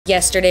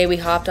Yesterday, we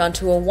hopped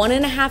onto a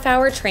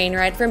 1.5-hour train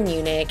ride from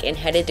Munich and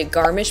headed to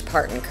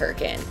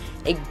Garmisch-Partenkirchen,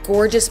 a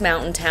gorgeous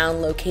mountain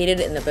town located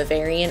in the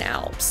Bavarian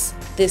Alps.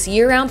 This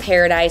year-round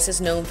paradise is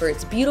known for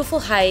its beautiful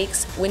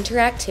hikes, winter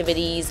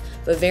activities,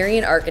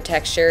 Bavarian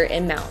architecture,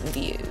 and mountain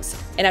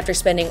views. And after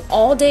spending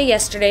all day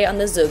yesterday on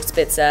the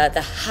Zugspitze,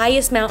 the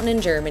highest mountain in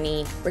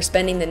Germany, we're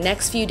spending the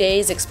next few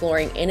days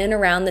exploring in and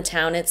around the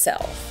town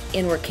itself.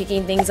 And we're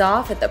kicking things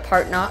off at the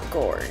Partnach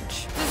Gorge.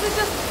 This is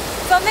just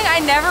something I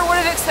never would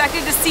have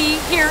expected to see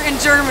here in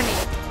Germany.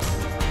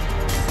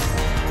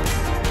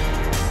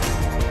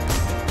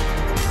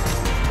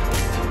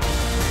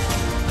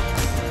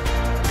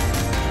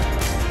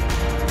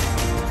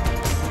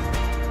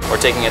 We're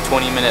taking a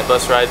 20-minute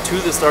bus ride to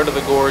the start of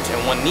the gorge,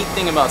 and one neat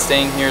thing about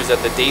staying here is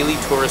that the daily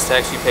tourist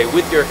tax you pay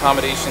with your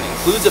accommodation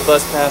includes a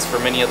bus pass for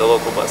many of the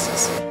local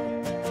buses.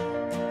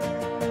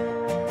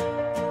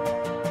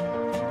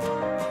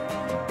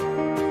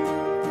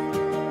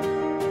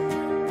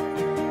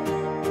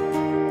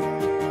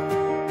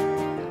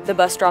 The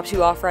bus drops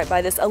you off right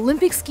by this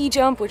Olympic ski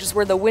jump, which is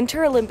where the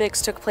Winter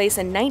Olympics took place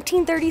in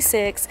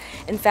 1936.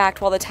 In fact,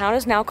 while the town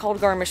is now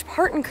called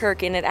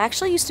Garmisch-Partenkirchen, it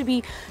actually used to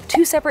be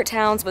two separate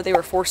towns, but they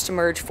were forced to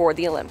merge for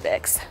the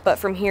Olympics. But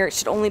from here, it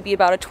should only be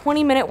about a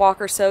 20-minute walk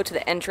or so to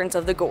the entrance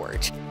of the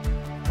gorge.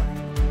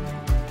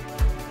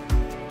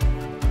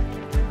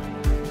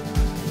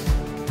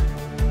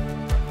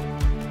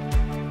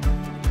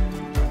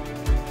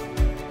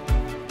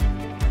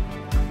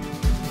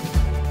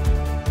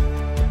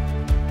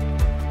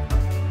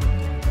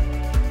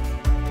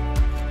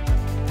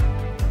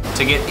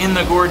 To get in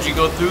the gorge, you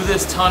go through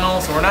this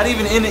tunnel, so we're not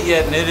even in it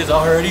yet, and it is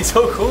already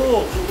so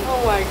cool.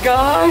 Oh my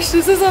gosh,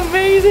 this is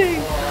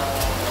amazing.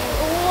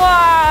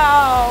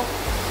 Wow.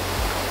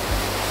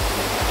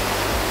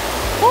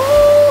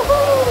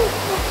 Woo-hoo.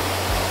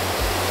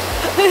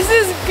 This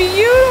is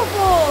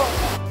beautiful.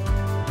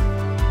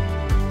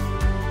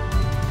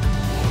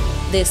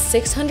 This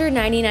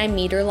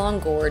 699-meter-long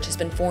gorge has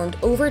been formed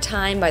over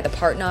time by the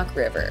Partnach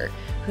River,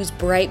 whose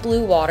bright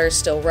blue waters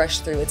still rush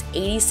through its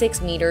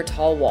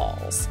 86-meter-tall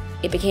walls.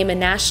 It became a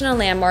national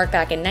landmark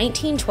back in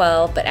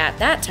 1912, but at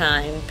that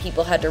time,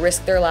 people had to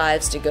risk their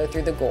lives to go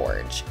through the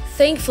gorge.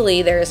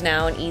 Thankfully, there is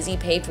now an easy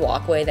paved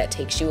walkway that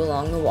takes you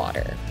along the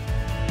water.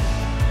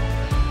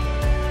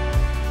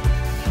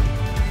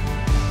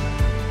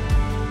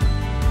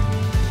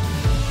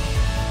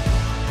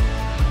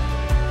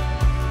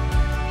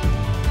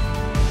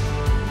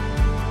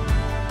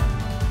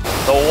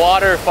 The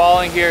water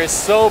falling here is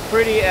so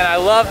pretty, and I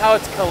love how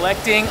it's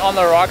collecting on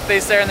the rock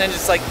face there and then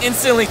just like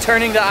instantly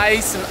turning to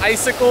ice and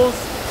icicles.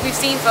 We've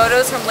seen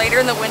photos from later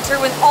in the winter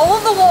when all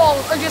of the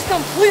walls are just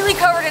completely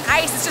covered in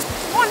ice. It's just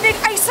one big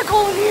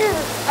icicle in here.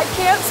 I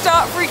can't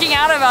stop freaking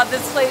out about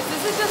this place.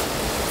 This is just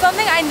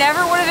something I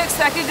never would have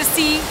expected to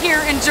see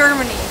here in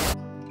Germany.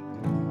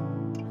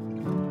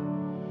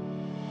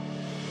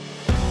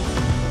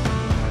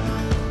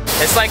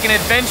 It's like an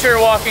adventure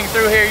walking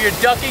through here. You're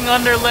ducking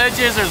under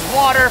ledges, there's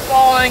water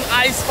falling,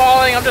 ice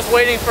falling. I'm just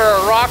waiting for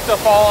a rock to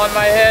fall on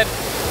my head.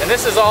 And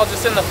this is all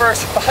just in the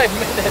first 5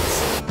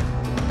 minutes.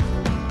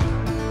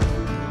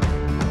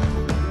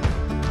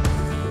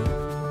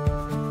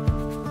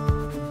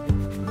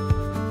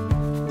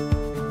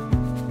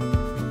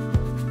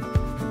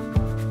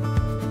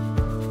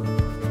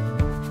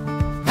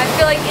 I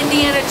feel like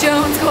Indiana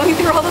Jones going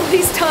through all of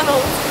these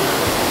tunnels.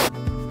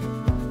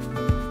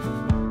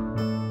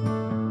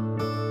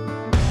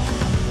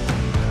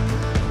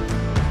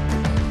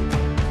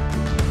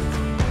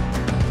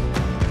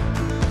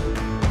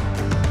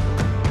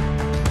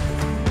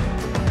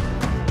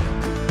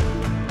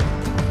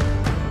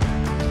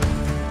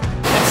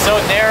 So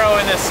narrow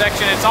in this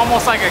section, it's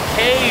almost like a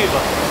cave.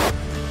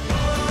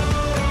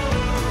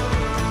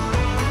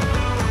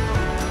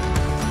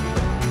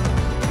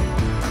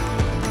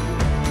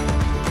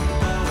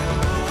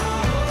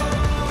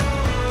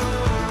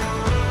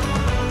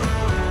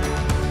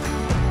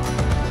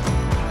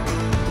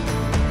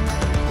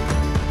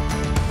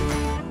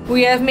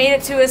 We have made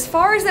it to as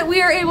far as that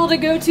we are able to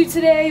go to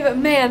today, but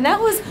man, that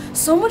was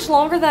so much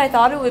longer than I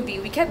thought it would be.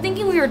 We kept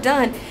thinking we were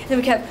done, and then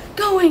we kept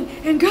going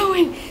and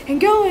going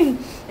and going.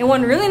 And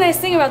one really nice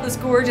thing about this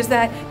gorge is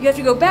that you have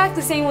to go back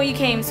the same way you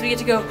came, so we get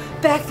to go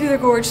back through the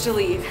gorge to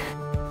leave.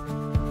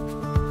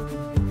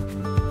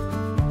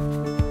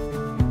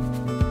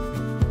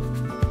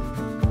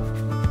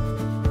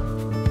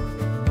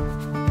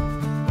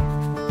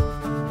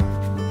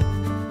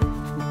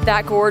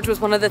 That gorge was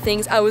one of the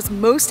things I was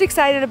most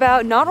excited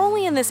about, not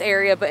only in this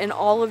area, but in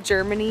all of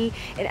Germany.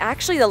 And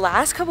actually the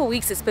last couple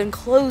weeks it's been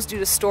closed due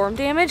to storm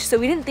damage, so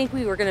we didn't think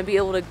we were gonna be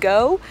able to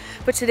go.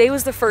 But today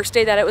was the first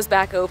day that it was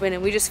back open,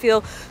 and we just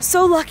feel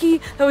so lucky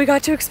that we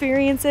got to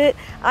experience it.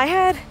 I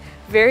had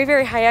very,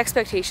 very high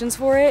expectations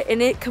for it, and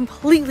it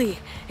completely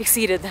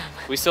exceeded them.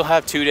 We still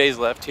have 2 days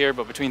left here,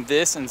 but between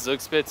this and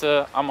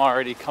Zugspitze, I'm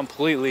already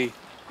completely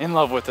in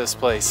love with this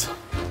place.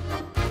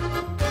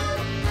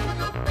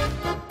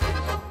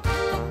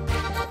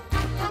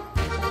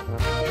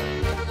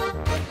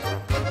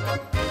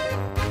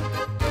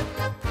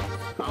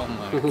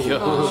 my gosh.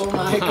 Oh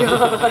my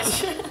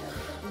gosh.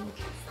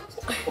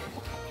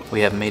 We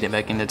have made it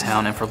back into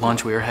town, and for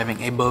lunch we are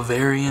having a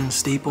Bavarian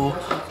staple,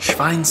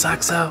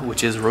 Schweinshaxe,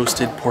 which is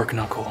roasted pork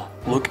knuckle.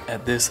 Look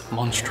at this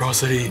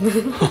monstrosity.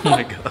 Oh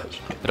my gosh.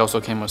 It also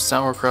came with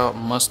sauerkraut,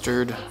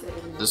 mustard,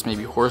 this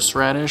maybe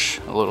horseradish,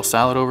 a little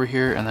salad over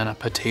here, and then a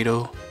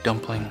potato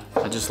dumpling.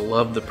 I just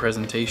love the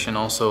presentation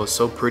also. It's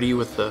so pretty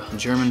with the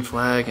German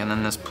flag, and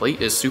then this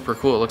plate is super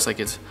cool. It looks like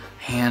it's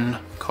hand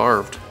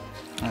carved.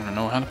 I don't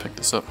know how to pick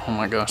this up. Oh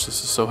my gosh,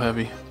 this is so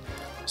heavy.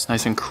 It's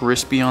nice and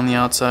crispy on the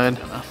outside.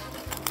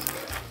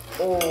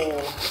 Oh,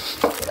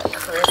 look at that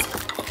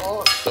crisp.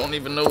 Oh. Don't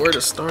even know where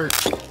to start.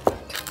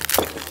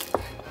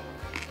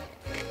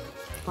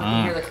 I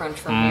can hear the crunch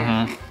from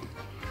here.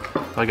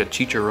 Like a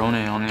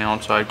chicharrone on the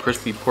outside,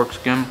 crispy pork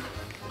skin.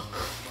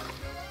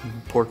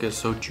 Pork is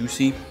so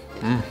juicy.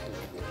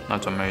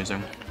 That's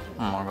amazing.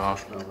 Oh my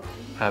gosh,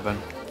 heaven.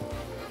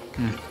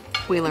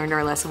 We learned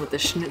our lesson with the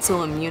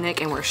schnitzel in Munich,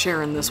 and we're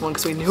sharing this one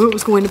because we knew it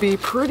was going to be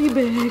pretty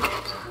big.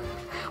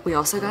 We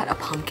also got a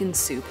pumpkin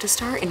soup to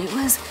start, and it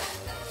was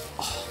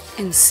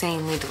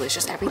insanely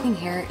delicious. Everything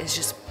here is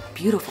just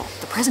beautiful.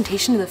 The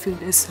presentation of the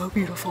food is so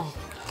beautiful.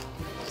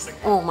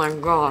 Oh my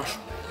gosh.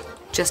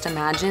 Just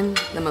imagine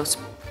the most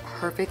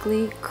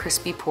perfectly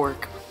crispy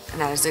pork,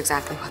 and that is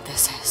exactly what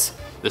this is.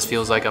 This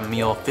feels like a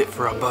meal fit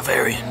for a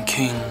Bavarian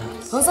king.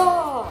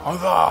 Huzzah!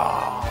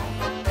 Huzzah!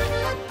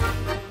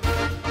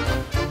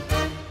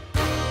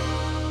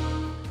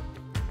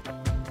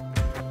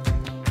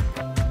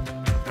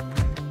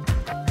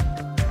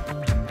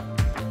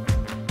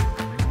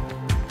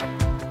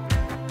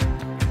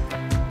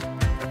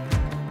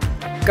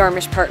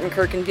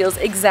 Garmisch-Partenkirchen feels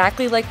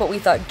exactly like what we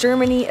thought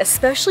Germany,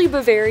 especially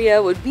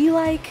Bavaria, would be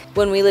like.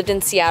 When we lived in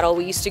Seattle,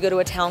 we used to go to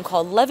a town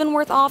called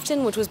Leavenworth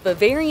often, which was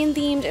Bavarian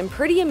themed and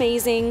pretty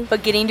amazing,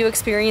 but getting to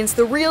experience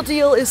the real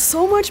deal is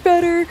so much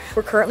better.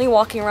 We're currently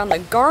walking around the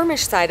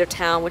Garmisch side of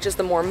town, which is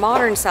the more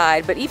modern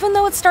side, but even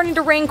though it's starting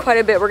to rain quite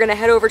a bit, we're gonna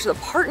head over to the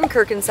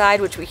Partenkirchen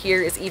side, which we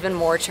hear is even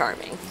more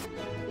charming.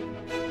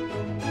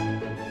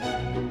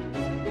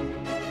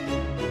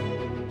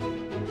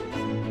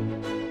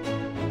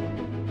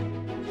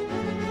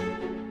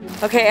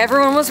 Okay,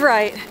 everyone was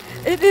right.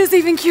 It is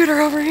even cuter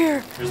over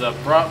here. There's a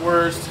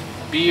bratwurst,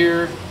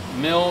 beer,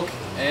 milk,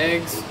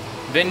 eggs,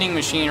 vending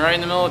machine right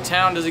in the middle of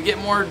town. Does it get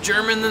more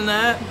German than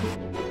that?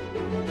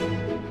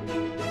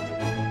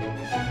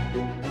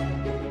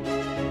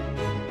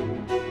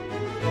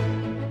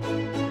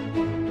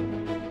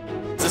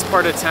 This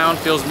part of town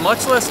feels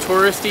much less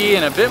touristy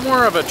and a bit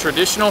more of a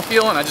traditional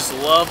feel, and I just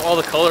love all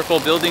the colorful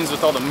buildings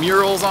with all the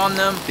murals on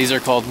them. These are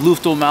called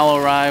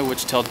Luftelmalerei,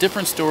 which tell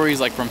different stories,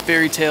 like from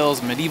fairy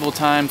tales, medieval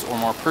times, or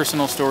more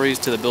personal stories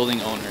to the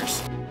building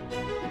owners.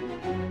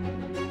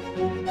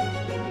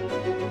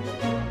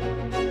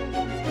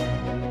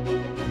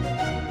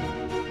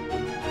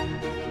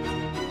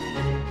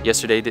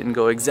 Yesterday didn't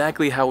go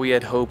exactly how we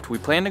had hoped. We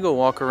planned to go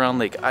walk around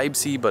Lake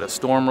Eibsee, but a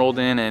storm rolled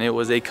in and it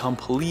was a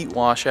complete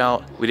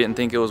washout. We didn't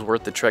think it was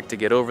worth the trek to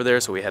get over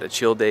there, so we had a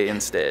chill day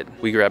instead.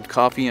 We grabbed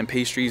coffee and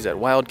pastries at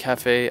Wild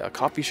Cafe, a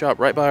coffee shop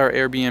right by our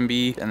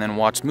Airbnb, and then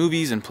watched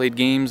movies and played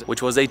games,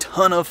 which was a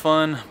ton of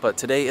fun. But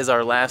today is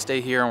our last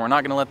day here, and we're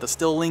not gonna let the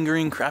still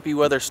lingering crappy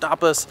weather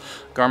stop us.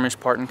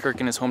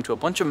 Garmisch-Partenkirchen is home to a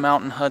bunch of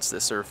mountain huts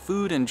that serve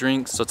food and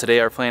drinks. So today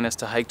our plan is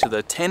to hike to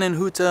the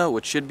Tannenhütte,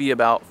 which should be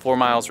about 4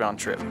 miles round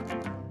trip.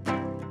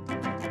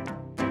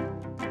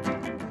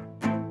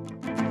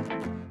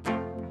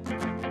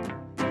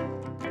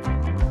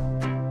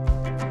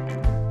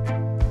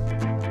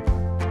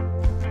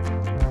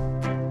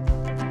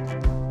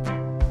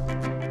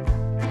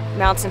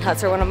 Mountain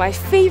huts are one of my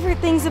favorite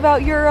things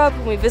about Europe.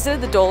 When we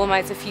visited the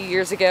Dolomites a few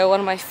years ago, one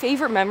of my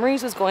favorite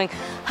memories was going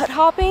hut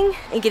hopping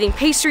and getting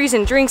pastries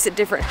and drinks at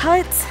different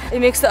huts.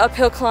 It makes the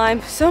uphill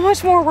climb so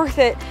much more worth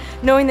it,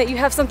 knowing that you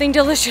have something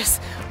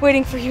delicious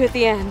waiting for you at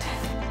the end.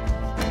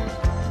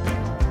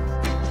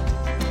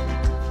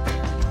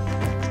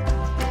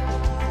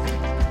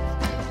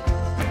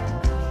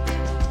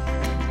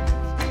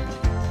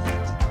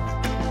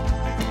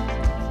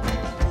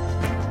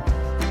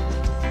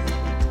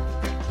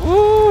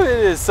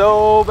 It is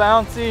so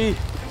bouncy.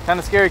 Kind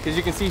of scary because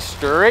you can see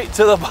straight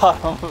to the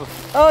bottom.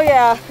 Oh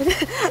yeah,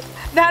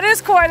 that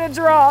is quite a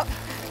drop.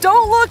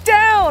 Don't look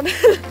down.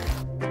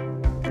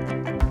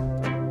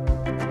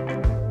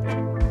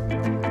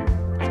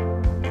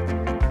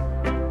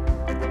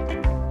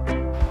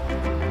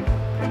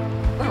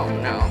 Oh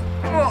no.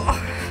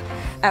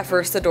 Oh. At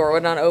first the door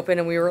would not open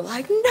and we were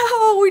like,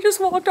 no, we just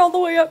walked all the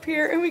way up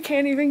here and we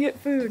can't even get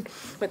food.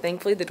 But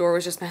thankfully the door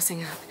was just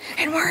messing up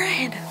and we're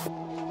in.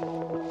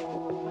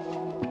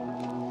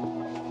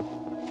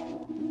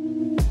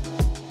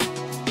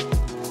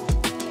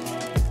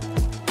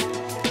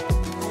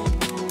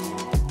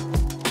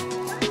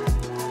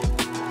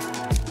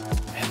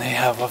 They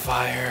have a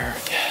fire.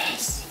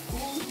 Yes.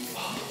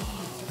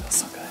 Oh, that's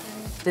so good.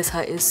 This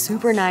hut is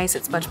super nice.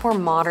 It's much more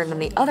modern than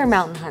the other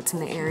mountain huts in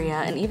the area,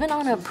 and even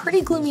on a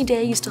pretty gloomy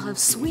day, you still have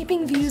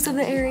sweeping views of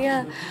the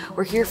area.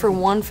 We're here for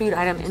one food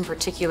item in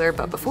particular,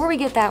 but before we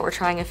get that, we're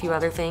trying a few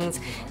other things,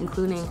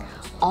 including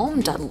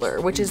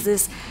Almdudler, which is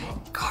this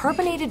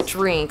carbonated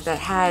drink that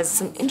has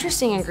some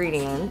interesting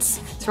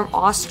ingredients. It's from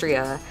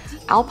Austria: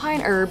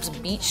 alpine herbs,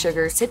 beet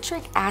sugar,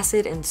 citric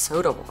acid, and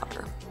soda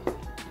water.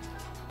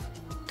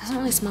 Doesn't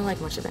really smell like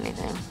much of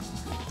anything.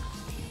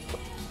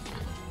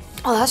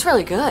 Oh, that's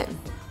really good.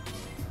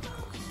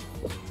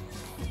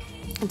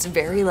 It's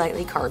very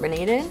lightly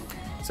carbonated,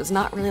 so it's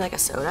not really like a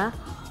soda.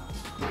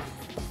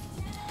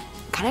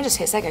 Kind of just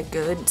tastes like a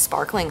good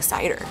sparkling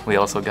cider. We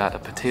also got a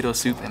potato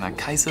soup and a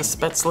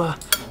Kaiserschmarnn.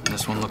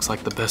 This one looks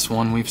like the best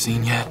one we've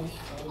seen yet.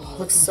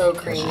 Looks so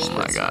creamy. Oh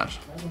my gosh.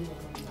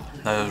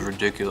 That is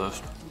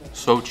ridiculous.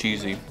 So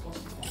cheesy.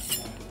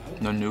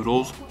 The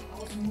noodles,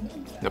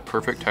 the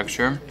perfect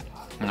texture,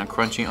 and the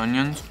crunchy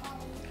onions.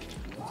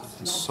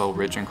 It's so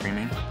rich and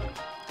creamy.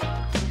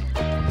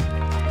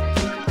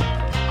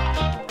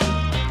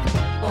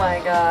 Oh my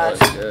gosh.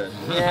 That's good.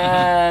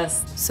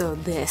 Yes. So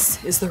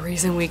this is the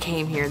reason we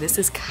came here. This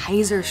is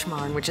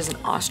Kaiserschmarnn, which is an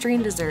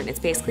Austrian dessert. It's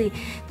basically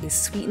these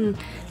sweetened,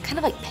 kind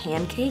of like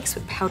pancakes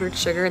with powdered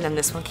sugar, and then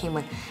this one came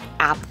with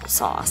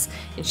applesauce.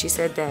 And she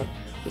said that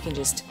we can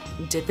just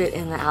dip it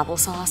in the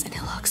applesauce, and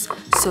it looks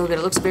so good.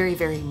 It looks very,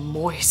 very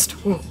moist.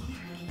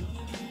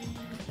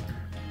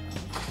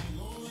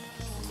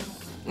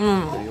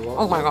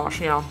 Oh my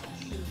gosh, yeah.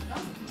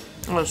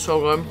 That is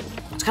so good.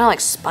 It's kind of like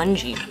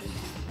spongy,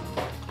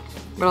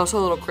 but also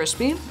a little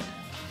crispy.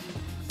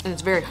 And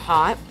it's very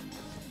hot.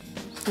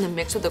 And then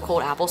mixed with the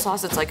cold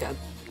applesauce, it's like a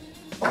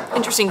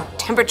interesting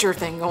temperature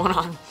thing going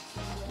on.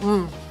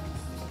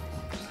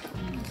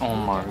 Oh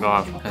my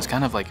gosh. It's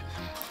kind of like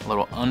a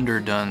little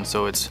underdone,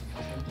 so it's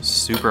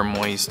super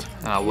moist.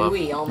 And I love,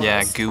 gooey almost.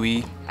 Yeah,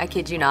 gooey. I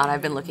kid you not,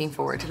 I've been looking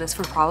forward to this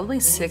for probably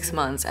 6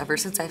 months, ever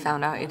since I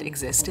found out it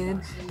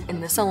existed.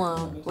 And this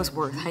alone was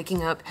worth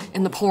hiking up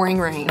in the pouring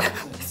rain.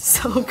 It's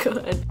so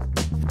good.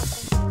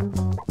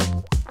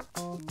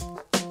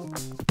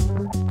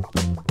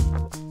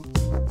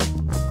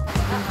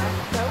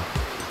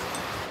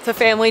 The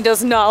family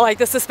does not like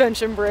the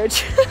suspension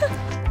bridge.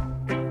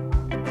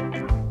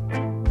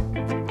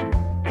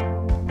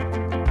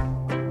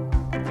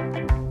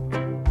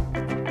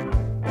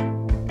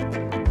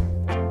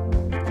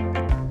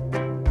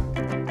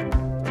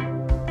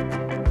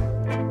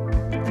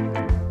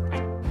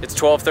 It's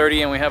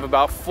 12:30 and we have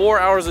about 4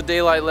 hours of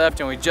daylight left,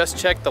 and we just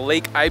checked the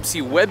Lake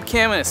Eibsee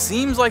webcam and it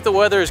seems like the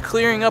weather is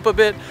clearing up a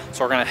bit.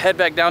 So we're gonna head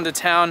back down to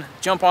town,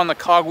 jump on the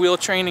cogwheel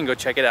train and go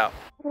check it out.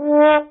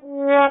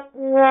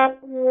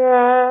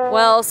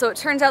 Well, so it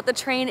turns out the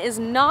train is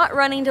not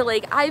running to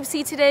Lake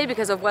Eibsee today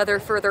because of weather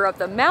further up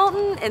the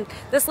mountain, and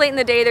this late in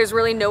the day there's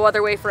really no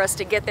other way for us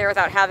to get there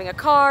without having a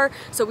car,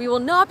 so we will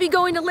not be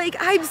going to Lake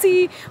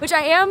Eibsee, which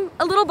I am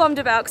a little bummed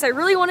about because I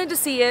really wanted to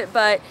see it,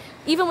 but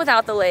even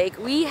without the lake,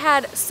 we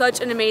had such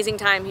an amazing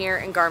time here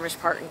in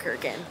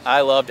Garmisch-Partenkirchen.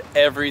 I loved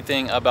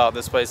everything about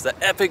this place. The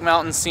epic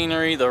mountain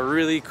scenery, the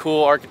really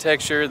cool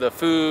architecture, the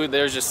food.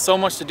 There's just so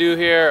much to do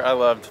here. I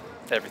loved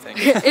everything.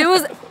 It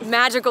was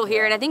magical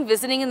here, and I think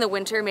visiting in the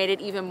winter made it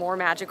even more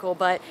magical,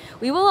 but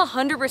we will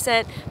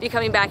 100% be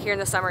coming back here in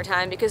the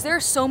summertime because there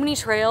are so many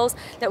trails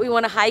that we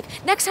want to hike.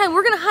 Next time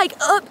we're going to hike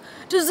up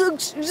to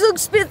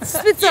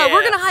Zugspitze. Yeah.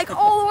 We're going to hike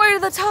all the way to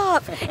the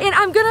top, and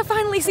I'm going to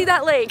finally see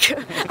that lake.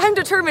 I'm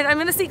determined. I'm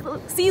going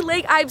to see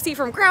Lake Eibsee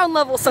from ground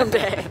level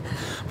someday.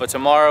 But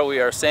tomorrow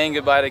we are saying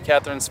goodbye to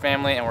Catherine's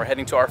family and we're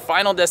heading to our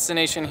final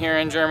destination here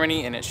in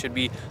Germany, and it should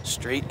be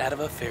straight out of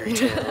a fairy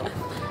tale.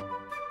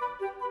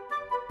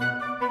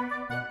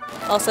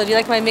 Also, do you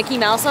like my Mickey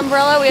Mouse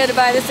umbrella? We had to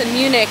buy this in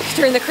Munich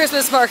during the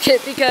Christmas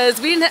market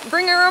because we didn't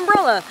bring our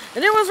umbrella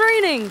and it was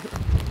raining.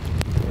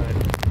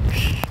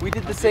 We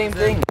did the same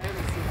thing.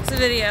 It's a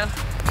video.